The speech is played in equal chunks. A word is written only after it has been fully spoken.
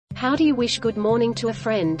How do you wish good morning to a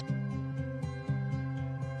friend?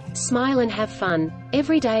 Smile and have fun.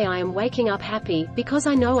 Every day I am waking up happy, because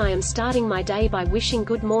I know I am starting my day by wishing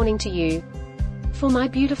good morning to you. For my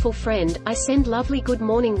beautiful friend, I send lovely good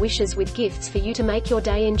morning wishes with gifts for you to make your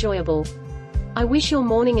day enjoyable. I wish your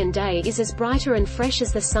morning and day is as brighter and fresh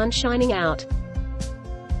as the sun shining out.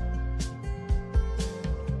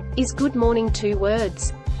 Is good morning 2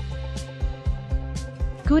 words?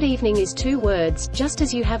 Good evening is 2 words, just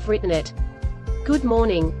as you have written it. Good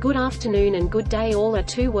morning, good afternoon and good day all are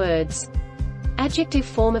 2 words. Adjective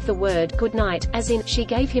form of the word good night, as in, she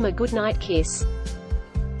gave him a good night kiss.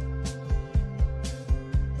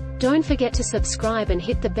 Don't forget to subscribe and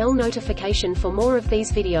hit the bell notification for more of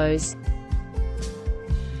these videos.